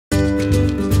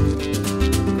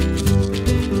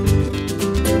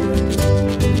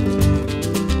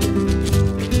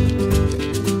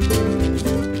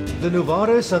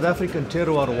Novare South African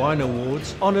Terroir Wine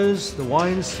Awards honours the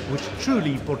wines which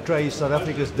truly portray South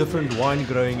Africa's different wine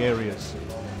growing areas.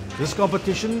 This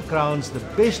competition crowns the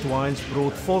best wines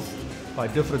brought forth by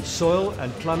different soil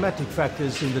and climatic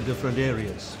factors in the different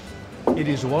areas. It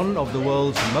is one of the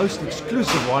world's most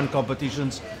exclusive wine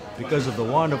competitions because of the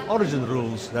wine of origin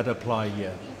rules that apply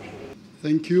here.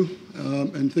 Thank you,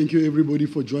 and thank you everybody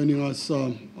for joining us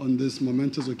on this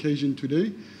momentous occasion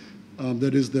today.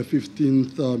 That is the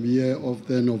 15th year of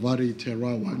the Novare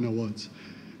Terroir Wine Awards.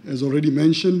 As already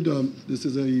mentioned, this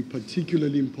is a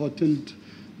particularly important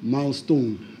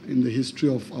milestone in the history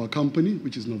of our company,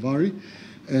 which is Novare.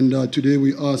 And today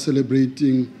we are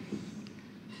celebrating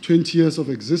 20 years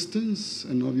of existence,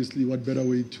 and obviously what better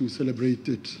way to celebrate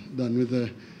it than with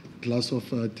a glass of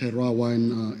terroir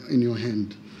wine in your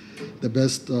hand, the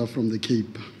best from the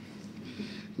Cape.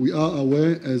 We are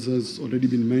aware, as has already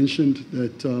been mentioned,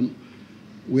 that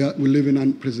we live in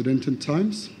unprecedented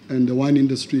times, and the wine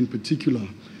industry in particular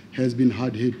has been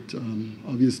hard hit.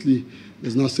 Obviously,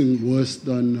 there's nothing worse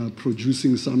than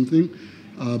producing something,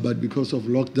 but because of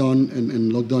lockdown,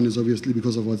 and lockdown is obviously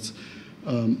because of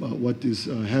what is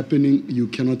happening, you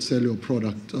cannot sell your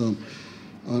product. And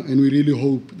we really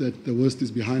hope that the worst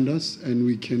is behind us and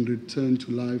we can return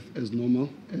to life as normal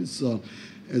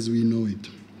as we know it.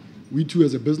 We too,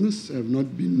 as a business, have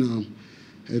not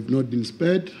been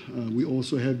spared. We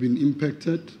also have been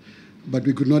impacted, but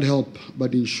we could not help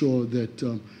but ensure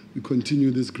that we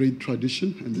continue this great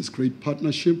tradition and this great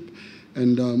partnership,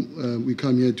 and we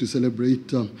come here to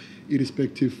celebrate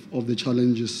irrespective of the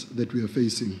challenges that we are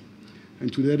facing.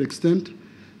 And to that extent,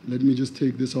 let me just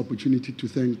take this opportunity to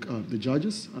thank the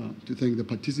judges, to thank the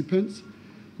participants.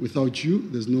 Without you,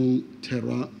 there's no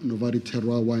Novare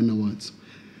Terroir Wine Awards.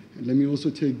 And let me also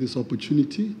take this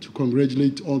opportunity to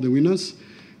congratulate all the winners,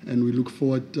 and we look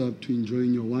forward to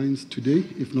enjoying your wines today,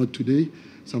 if not today,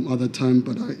 some other time,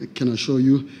 but I can assure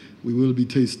you we will be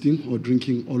tasting or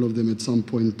drinking all of them at some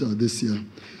point this year.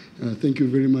 Thank you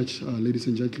very much, ladies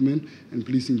and gentlemen, and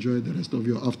please enjoy the rest of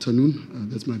your afternoon.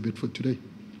 That's my bit for today.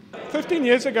 15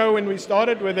 years ago when we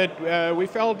started with it, we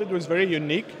felt it was very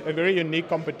unique, a very unique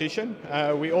competition.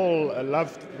 We all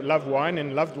loved wine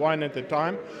and loved wine at the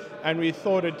time, and we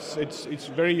thought it's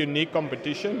a very unique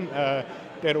competition.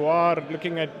 Terroir,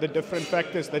 looking at the different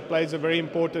factors that plays a very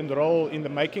important role in the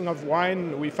making of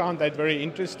wine, we found that very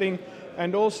interesting.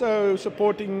 And also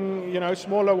supporting,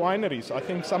 smaller wineries. I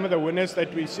think some of the winners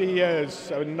that we see here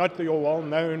is not your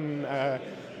well-known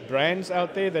brands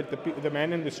out there that the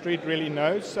man in the street really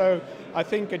knows. So I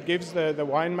think it gives the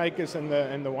winemakers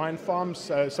and the wine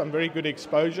farms some very good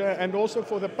exposure, and also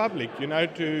for the public,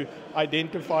 to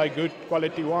identify good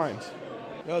quality wines.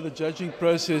 Yeah, the judging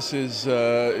process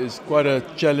is quite a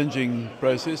challenging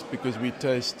process because we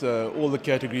taste all the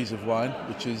categories of wine,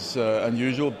 which is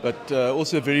unusual, but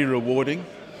also very rewarding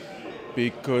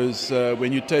because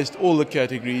when you taste all the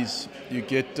categories, you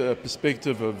get a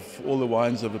perspective of all the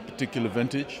wines of a particular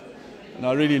vintage. And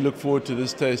I really look forward to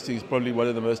this tasting. It's probably one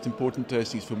of the most important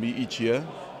tastings for me each year.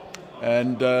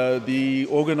 And the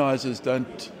organizers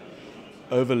don't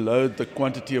overload the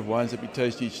quantity of wines that we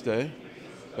taste each day.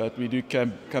 But we do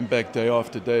come back day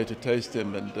after day to taste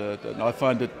them, and I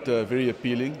find it very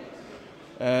appealing.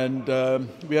 And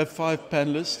we have 5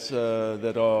 panelists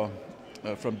that are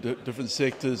from different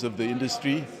sectors of the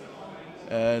industry,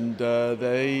 and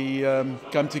they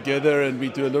come together and we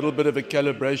do a little bit of a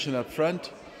calibration up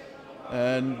front.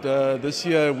 And this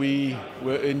year we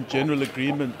were in general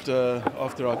agreement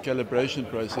after our calibration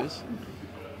process,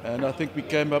 and I think we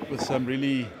came up with some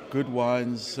really good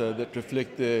wines that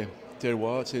reflect their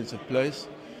terroir, sense of place,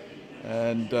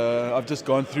 and I've just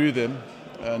gone through them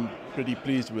and pretty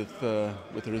pleased with the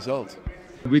result.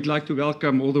 We'd like to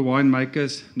welcome all the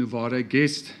winemakers, Novare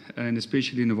guests, and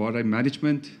especially Novare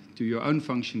management to your own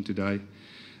function today.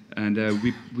 And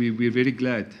we're very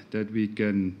glad that we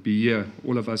can be here,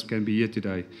 all of us can be here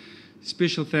today.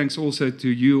 Special thanks also to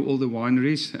you, all the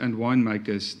wineries and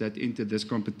winemakers that entered this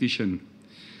competition.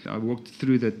 I walked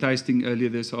through the tasting earlier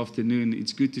this afternoon.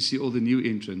 It's good to see all the new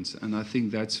entrants, and I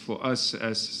think that's for us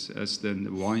as the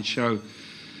Wine Show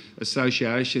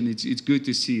Association. It's good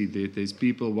to see that there's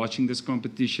people watching this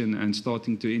competition and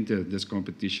starting to enter this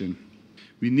competition.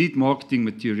 We need marketing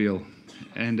material,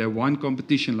 and a wine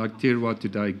competition like Terroir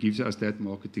today gives us that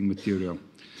marketing material.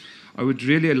 I would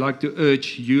really like to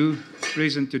urge you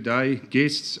present today,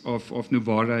 guests of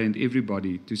Novare and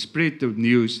everybody, to spread the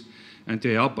news and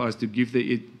to help us to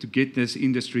get this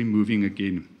industry moving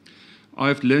again.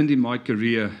 I've learned in my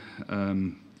career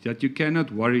that you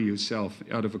cannot worry yourself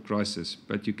out of a crisis,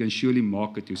 but you can surely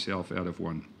market yourself out of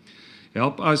one.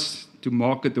 help us to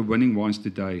market the winning wines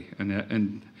today.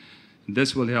 And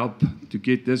this will help to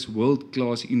get this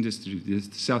world-class industry, this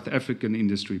South African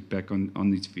industry, back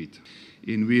on its feet.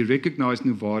 And we recognize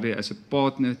Novare as a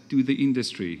partner to the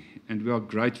industry, and we are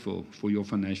grateful for your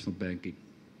financial banking.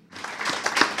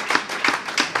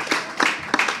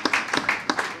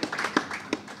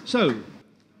 So,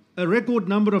 a record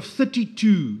number of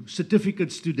 32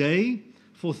 certificates today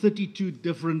for 32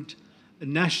 different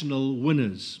national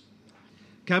winners.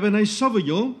 Cabernet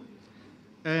Sauvignon,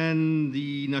 en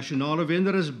die nasionale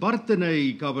wenner is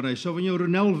Bartenay Cabernet Sauvignon.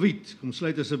 Ronel Wit, kom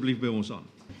sluit asseblief by ons aan.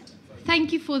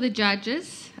 Thank you for the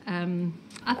judges.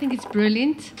 I think it's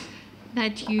brilliant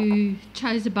that you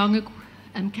chose the Banguk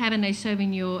Cabernet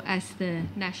Sauvignon as the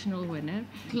national winner.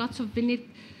 Lots of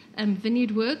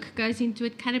vineyard work goes into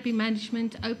it, canopy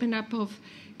management, open up of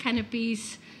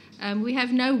canopies. We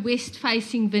have no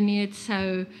west-facing vineyards,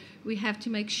 so we have to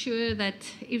make sure that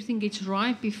everything gets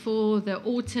right before the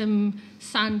autumn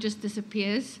sun just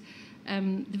disappears.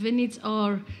 The vineyards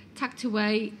are tucked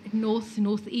away north,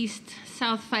 northeast,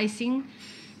 south-facing,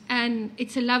 and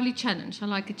it's a lovely challenge. I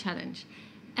like a challenge.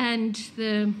 And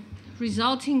the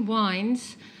resulting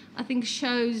wines, I think,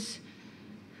 shows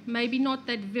maybe not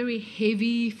that very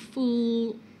heavy,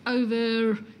 full,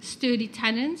 over sturdy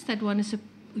tannins that one is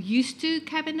used to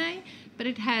Cabernet, but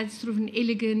it has sort of an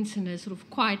elegance and a sort of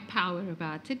quiet power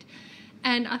about it.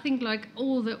 And I think, like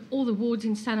all the wards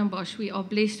in Stellenbosch, we are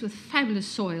blessed with fabulous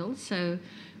soil, so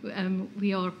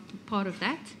we are part of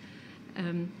that.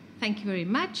 Thank you very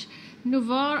much.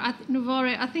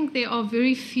 Novare, I think there are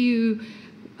very few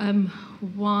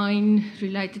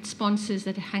wine-related sponsors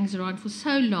that hangs around for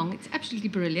so long. It's absolutely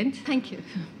brilliant. Thank you.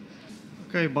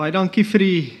 Okay, baie dankie vir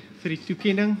die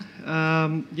toekenning.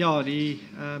 Ja,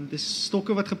 dis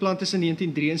stokke wat geplant is in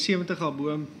 1973 aan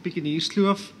boom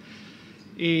Pikkeniersloof.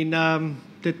 En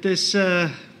dit is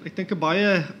ek dink 'n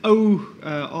baie ou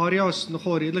area, is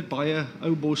nogal redelik baie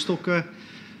ou bosstokke,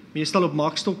 meestal op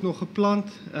makstok nog geplant.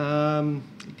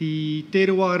 Die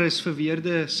terroir is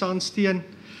verweerde sandsteen.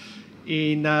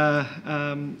 En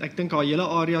ek dink haar hele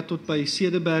area tot by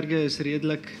Cederberge is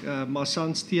redelik maar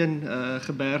sandsteen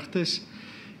gebergtes.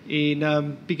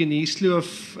 En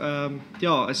Pikkeniersloof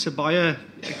ja, is 'n baie,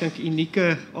 ek dink,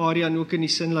 unieke area, en ook in die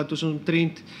sin dat ons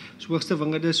omtrent ons hoogste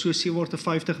wingerde so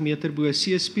 750 meter bo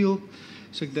seespieël.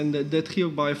 So ek dink dit gee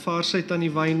ook baie varsheid aan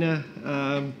die wyne.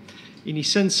 En die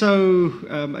sin sou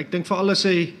ek dink veral as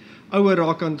hy ouer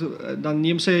raak, dan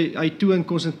neem hy toe in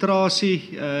konsentrasie.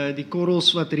 Die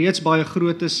korrels wat reeds baie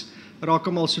groot is, raak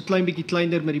hom al so klein bietjie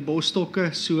kleiner met die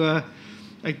bosstokke. So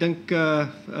ek dink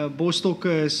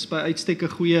bosstokke is by uitstek 'n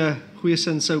goeie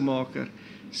sinshoumaker.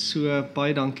 So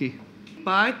baie dankie.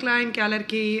 Baie klein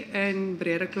kellertjie in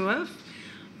Brede Kloof.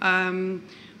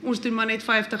 Ons doen maar net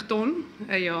 50 ton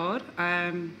 'n jaar.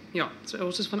 Ja, so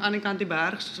ons is van aan die kant die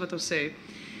berg, soos wat ons sê.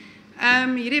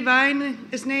 Hierdie wyn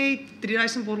is net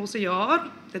 3000 bottels 'n jaar.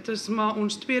 Dit is maar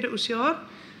ons tweede oesjaar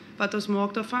wat ons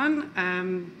maak daarvan.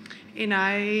 En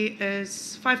hy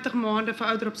is 50 maande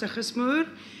verouder op sy gesmoer.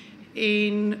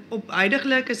 En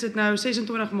huidiglik is dit nou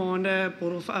 26 maande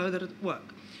bottel verouderd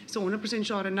ook. So 100%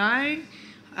 Chardonnay.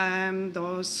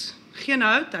 Daar's geen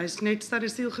hout, hy's net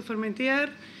steriel gefermenteer.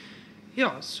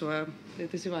 Ja, so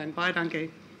dit is die wyn. Baie dankie.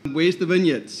 Where's the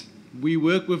vineyards? We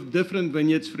work with different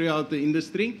vineyards throughout the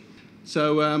industry.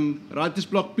 So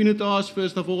Writersblok Pinotage,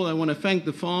 first of all, I want to thank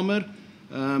the farmer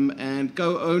and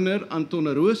co-owner Anton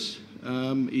Roos.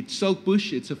 It's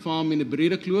Silkbush, it's a farm in the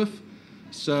Brede Kloof.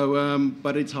 So,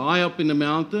 but it's high up in the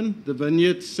mountain. The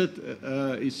vineyard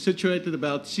is situated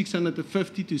about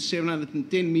 650 to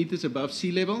 710 meters above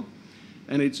sea level.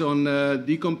 And it's on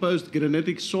decomposed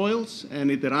granitic soils.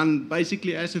 And it runs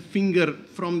basically as a finger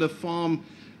from the farm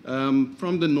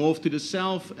from the north to the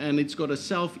south. And it's got a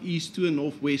southeast to a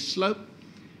northwest slope.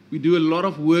 We do a lot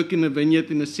of work in the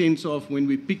vineyard in the sense of when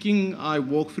we're picking, I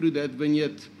walk through that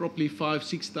vineyard probably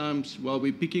 5-6 times while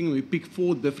we're picking. We pick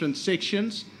 4 different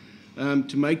sections.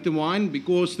 To make the wine,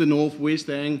 because the northwest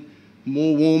hang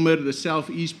more warmer, the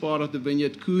southeast part of the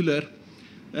vineyard cooler.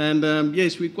 And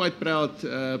yes, we're quite proud,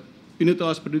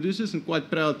 Pinotage producers, and quite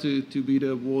proud to be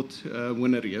the award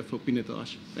winner here for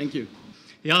Pinotage. Thank you.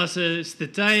 Yeah, so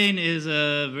Stetain is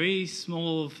a very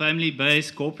small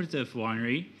family-based cooperative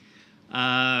winery.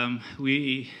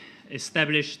 We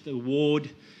established the ward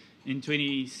in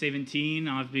 2017.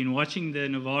 I've been watching the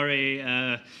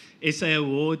Novare SA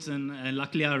Awards, and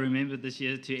luckily I remember this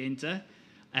year to enter.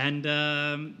 And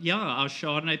yeah, our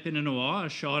Chardonnay Pinot Noir, our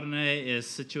Chardonnay is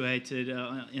situated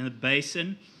in a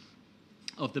basin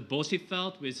of the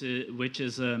Bosveld, which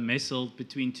is nestled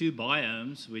between 2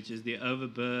 biomes, which is the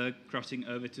Overberg crossing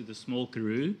over to the Small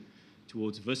Karoo,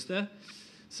 towards Vista.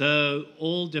 So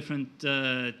all different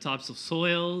types of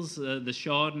soils. The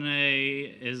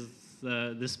Chardonnay is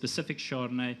the specific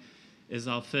Chardonnay is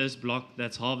our first block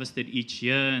that's harvested each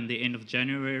year in the end of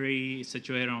January,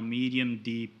 situated on medium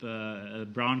deep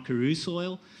brown Karoo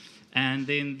soil. And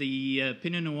then the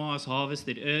Pinot Noir is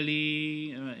harvested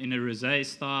early in a rosé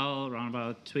style, around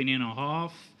about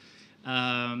 20.5.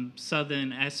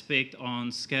 Southern aspect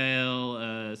on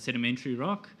scale, sedimentary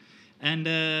rock. And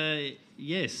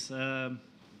yes,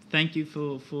 thank you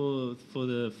for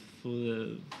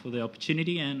the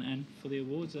opportunity and for the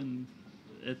awards, and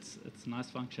it's a nice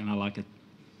function. I like it.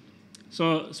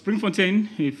 So Springfontein,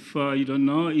 if you don't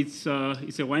know, it's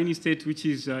a wine estate which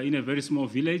is in a very small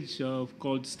village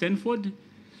called Stanford,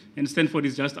 and Stanford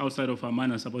is just outside of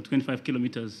Hermanus, about 25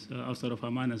 kilometers outside of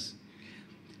Hermanus.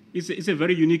 It's a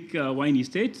very unique wine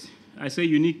estate. I say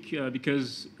unique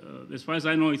because, as far as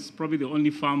I know, it's probably the only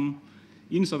farm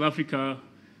in South Africa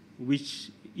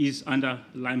which is under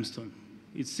limestone.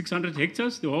 It's 600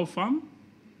 hectares, the whole farm,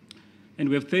 and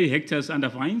we have 30 hectares under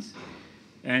vines.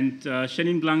 And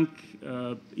Chenin Blanc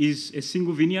is a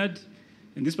single vineyard,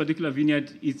 and this particular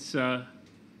vineyard is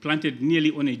planted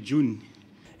nearly on a dune.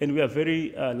 And we are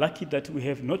very lucky that we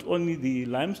have not only the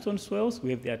limestone soils, we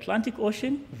have the Atlantic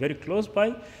Ocean very close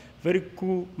by, very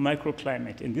cool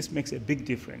microclimate, and this makes a big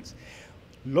difference.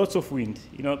 Lots of wind.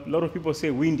 You know, a lot of people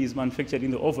say wind is manufactured in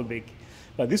the Overberg,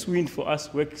 but this wind for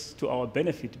us works to our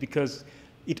benefit because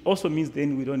it also means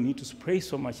then we don't need to spray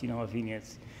so much in our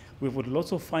vineyards. We've got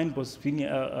lots of fine boss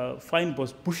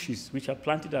bushes which are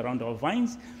planted around our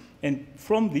vines, and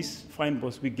from this fine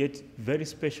boss we get very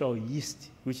special yeast,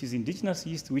 which is indigenous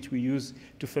yeast which we use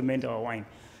to ferment our wine.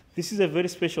 This is a very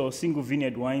special single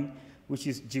vineyard wine, which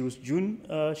is Juice June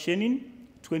Chenin,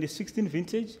 2016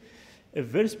 vintage, a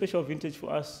very special vintage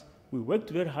for us. We worked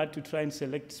very hard to try and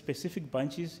select specific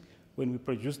bunches when we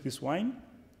produced this wine.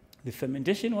 The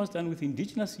fermentation was done with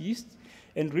indigenous yeast,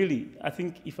 and really, I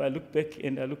think if I look back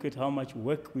and I look at how much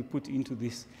work we put into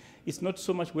this, it's not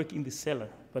so much work in the cellar,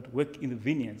 but work in the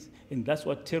vineyards, and that's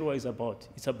what Terroir is about.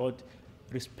 It's about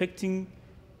respecting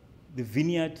the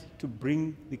vineyard to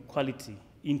bring the quality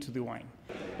into the wine.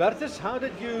 Bertus, how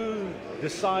did you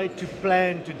decide to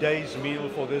plan today's meal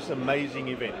for this amazing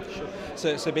event?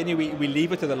 Sure. So Benny, we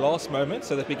leave it to the last moment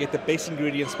so that we get the best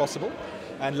ingredients possible.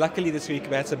 And luckily this week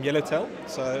we had some yellowtail.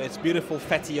 So it's beautiful,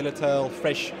 fatty yellowtail,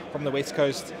 fresh from the West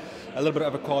Coast. A little bit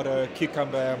of avocado,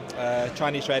 cucumber,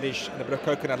 Chinese radish, and a bit of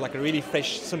coconut, like a really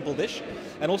fresh, simple dish.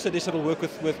 And also this will work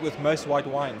with most white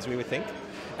wines, we would think.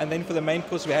 And then for the main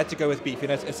course, we had to go with beef. You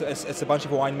know, it's a bunch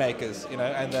of winemakers, you know,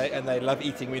 and they love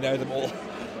eating. We know them all.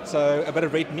 So a bit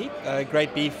of red meat,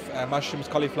 great beef, mushrooms,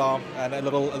 cauliflower, and a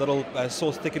little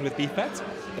sauce thickened with beef fat,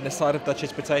 and a side of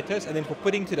Duchess potatoes. And then for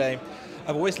pudding today,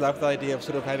 I've always loved the idea of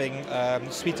sort of having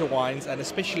sweeter wines, and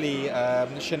especially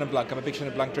Chenin Blanc. I'm a big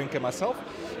Chenin Blanc drinker myself,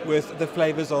 with the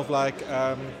flavors of like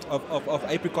of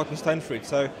apricot and stone fruit.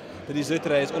 So the dessert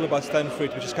today is all about stone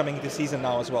fruit, which is coming into season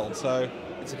now as well. So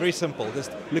it's very simple.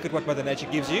 Just look at what Mother Nature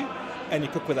gives you, and you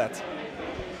cook with that.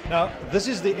 Now, this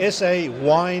is the SA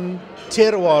Wine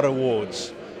Terroir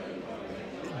Awards.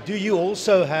 Do you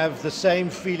also have the same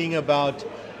feeling about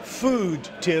food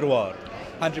terroir?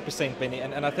 100%, Benny,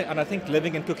 and I think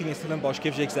living and cooking in Stellenbosch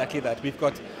gives you exactly that. We've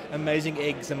got amazing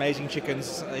eggs, amazing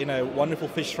chickens, you know, wonderful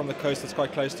fish from the coast that's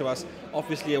quite close to us.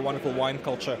 Obviously, a wonderful wine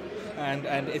culture,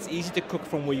 and it's easy to cook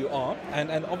from where you are.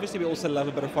 And obviously, we also love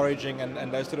a bit of foraging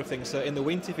and those sort of things. So in the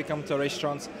winter, if you come to our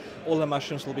restaurants, all the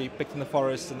mushrooms will be picked in the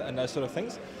forest and those sort of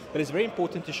things. But it's very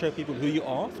important to show people who you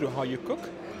are through how you cook,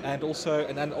 and also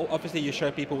and obviously you show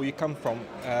people where you come from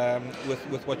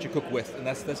with what you cook with, and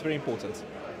that's very important.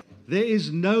 There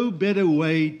is no better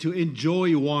way to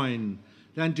enjoy wine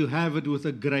than to have it with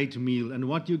a great meal. And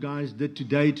what you guys did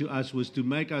today to us was to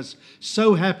make us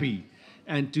so happy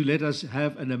and to let us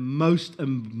have a most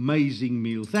amazing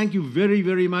meal. Thank you very,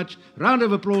 very much. Round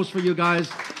of applause for you guys.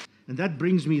 And that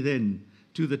brings me then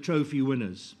to the trophy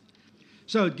winners.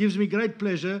 So it gives me great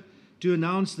pleasure to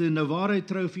announce the Novare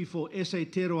Trophy for SA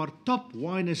Terroir Top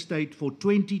Wine Estate for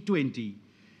 2020.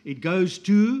 It goes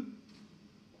to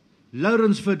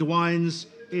Lawrenceford Wines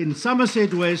in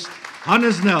Somerset West,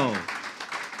 Hannes Nel.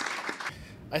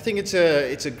 I think it's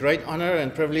a great honor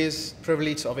and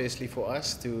privilege obviously for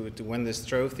us to win this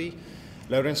trophy.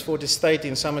 Lawrenceford Estate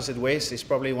in Somerset West is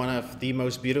probably one of the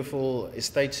most beautiful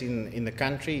estates in the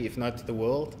country, if not the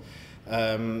world.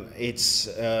 It's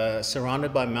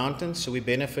surrounded by mountains, so we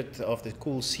benefit of the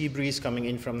cool sea breeze coming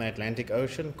in from the Atlantic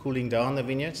Ocean, cooling down the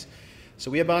vineyards.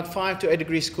 So we're about 5 to 8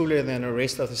 degrees cooler than the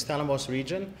rest of the Stellenbosch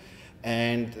region.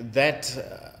 And that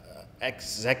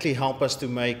exactly help us to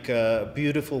make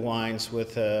beautiful wines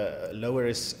with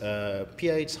lower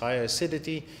pH, higher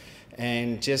acidity,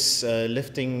 and just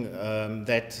lifting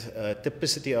that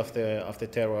typicity of the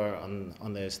terroir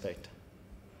on the estate.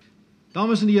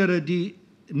 Dames en here, die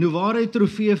Novare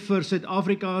trofee vir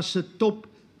Suid-Afrika se top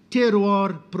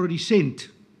terroir produsent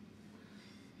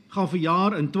gaan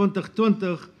verjaar in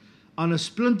 2020 aan 'n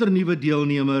splinternuwe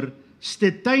deelnemer,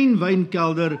 Stettyn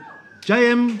Wynkelder,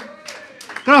 JM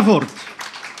Crawford.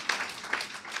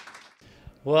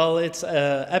 Well, it's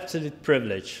an absolute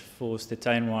privilege for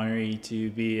Stettyn Winery to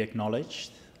be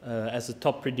acknowledged as a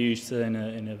top producer in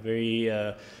a very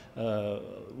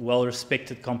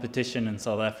well-respected competition in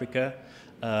South Africa.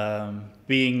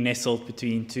 Being nestled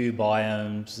between two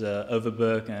biomes,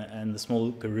 Overture and the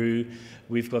small Karoo,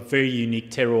 we've got very unique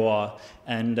terroir,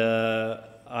 and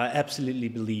I absolutely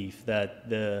believe that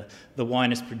the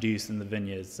wine is produced in the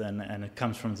vineyards and it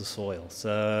comes from the soil.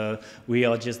 So we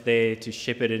are just there to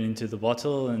shepherd it into the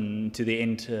bottle and to the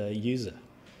end user.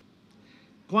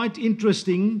 Quite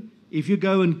interesting, if you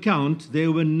go and count,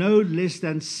 there were no less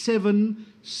than 7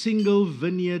 single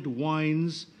vineyard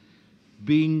wines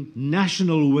being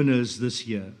national winners this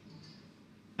year.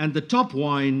 And the top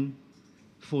wine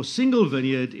for single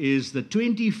vineyard is the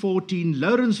 2014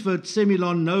 Lawrenceford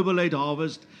Semillon Noble 8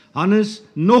 Harvest. Hannes,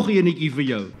 nog enetjie vir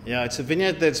jou. Yeah, it's a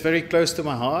vineyard that's very close to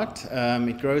my heart.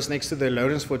 It grows next to the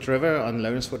Lawrenceford River on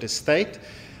Lawrenceford Estate.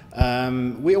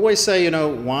 We always say, you know,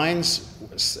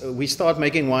 we start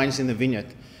making wines in the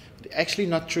vineyard. Actually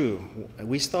not true.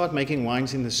 We start making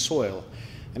wines in the soil.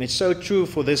 And it's so true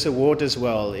for this award as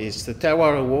well. It's the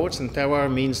Terroir Awards, and terroir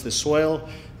means the soil,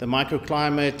 the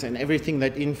microclimate, and everything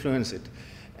that influences it.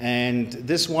 And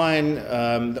this wine,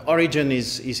 the origin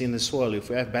is in the soil. If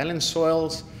we have balanced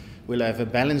soils, we'll have a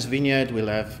balanced vineyard,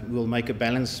 we'll make a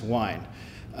balanced wine.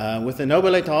 With the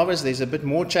Noble 8 Harvest, there's a bit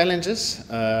more challenges.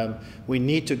 We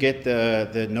need to get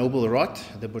the noble rot,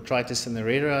 the Botrytis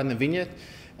cinerera in the vineyard,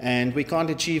 and we can't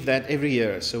achieve that every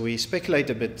year. So we speculate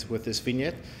a bit with this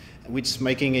vineyard, which is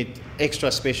making it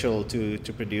extra special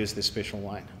to produce this special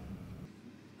wine.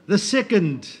 The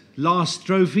second last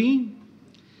trophy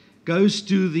goes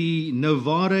to the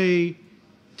Novare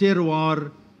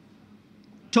terroir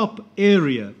top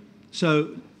area.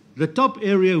 So the top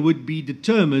area would be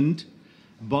determined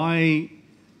by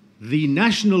the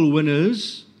national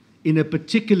winners in a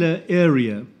particular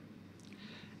area.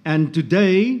 And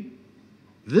today,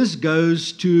 this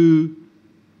goes to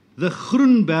the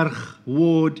Groenberg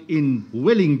ward in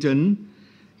Wellington,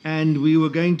 and we were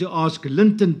going to ask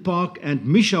Linton Park and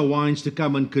Misha Wines to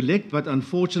come and collect, but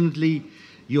unfortunately,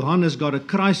 Johan has got a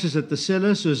crisis at the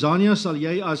cellar. So Zania, sal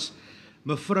jy as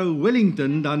mevrou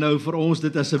Wellington dan nou vir ons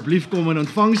dit asseblief kom in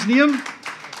ontvangs neem?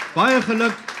 Baie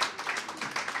geluk.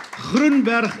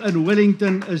 Groenberg in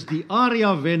Wellington is die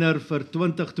area wenner vir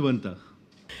 2020.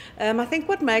 I think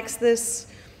what makes this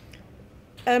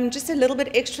just a little bit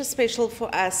extra special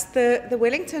for us, the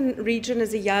Wellington region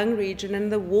is a young region,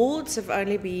 and the wards have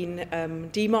only been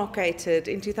demarcated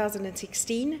in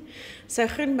 2016. So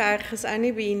Groenberg has only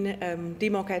been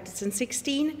demarcated since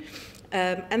 2016,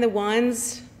 and the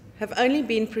wines have only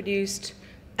been produced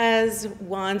as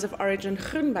wines of origin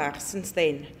Groenberg since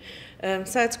then.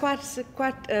 So it's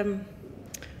quite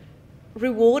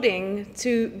rewarding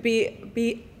to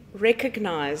be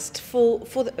recognized for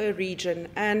the region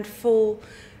and for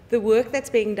the work that's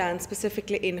being done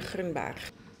specifically in Groenberg.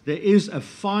 There is a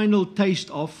final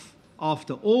taste-off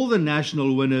after all the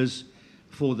national winners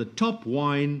for the top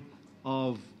wine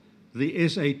of the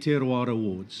SA Terroir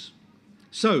Awards.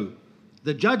 So,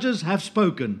 the judges have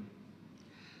spoken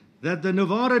that the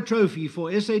Novare Trophy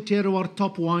for SA Terroir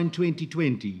Top Wine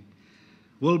 2020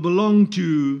 will belong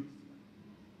to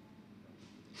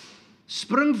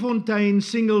Springfontein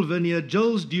Single Vineyard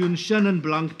Jules Dune Chenin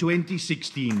Blanc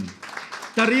 2016.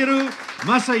 Tariru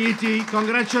Masayiti,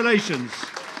 congratulations.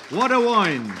 What a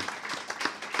wine.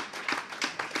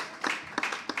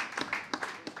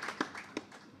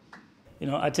 You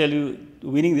know, I tell you,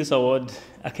 winning this award,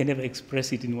 I can never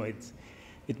express it in words.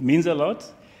 It means a lot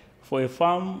for a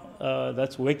farm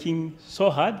that's working so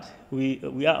hard. We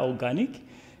are organic,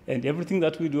 and everything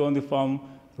that we do on the farm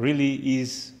really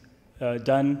is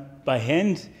done by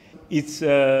hand. It's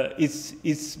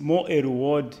more a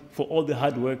reward for all the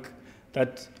hard work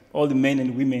that all the men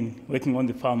and women working on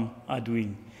the farm are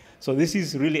doing. So this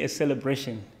is really a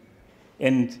celebration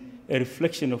and a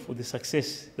reflection of the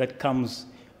success that comes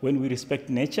when we respect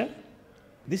nature.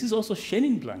 This is also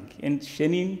Chenin Blanc, and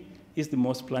Chenin is the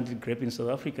most planted grape in South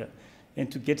Africa.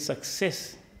 And to get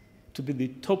success, to be the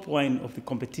top wine of the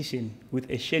competition with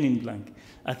a Chenin Blanc,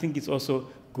 I think it's also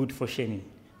good for Chenin.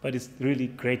 but it's really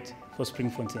great for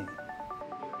Springfontein.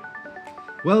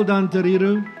 Well done,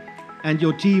 Terroir, and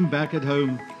your team back at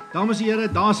home. Dames en here,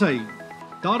 daar's hy.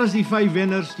 Daar is die 5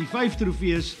 wenners, die 5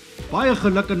 trofees. Baie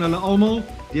geluk aan hulle almal.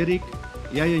 Derek,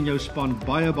 jy en jou span,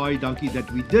 baie dankie that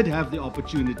we did have the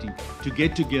opportunity to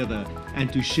get together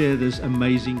and to share this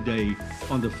amazing day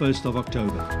on the 1st of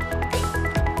October.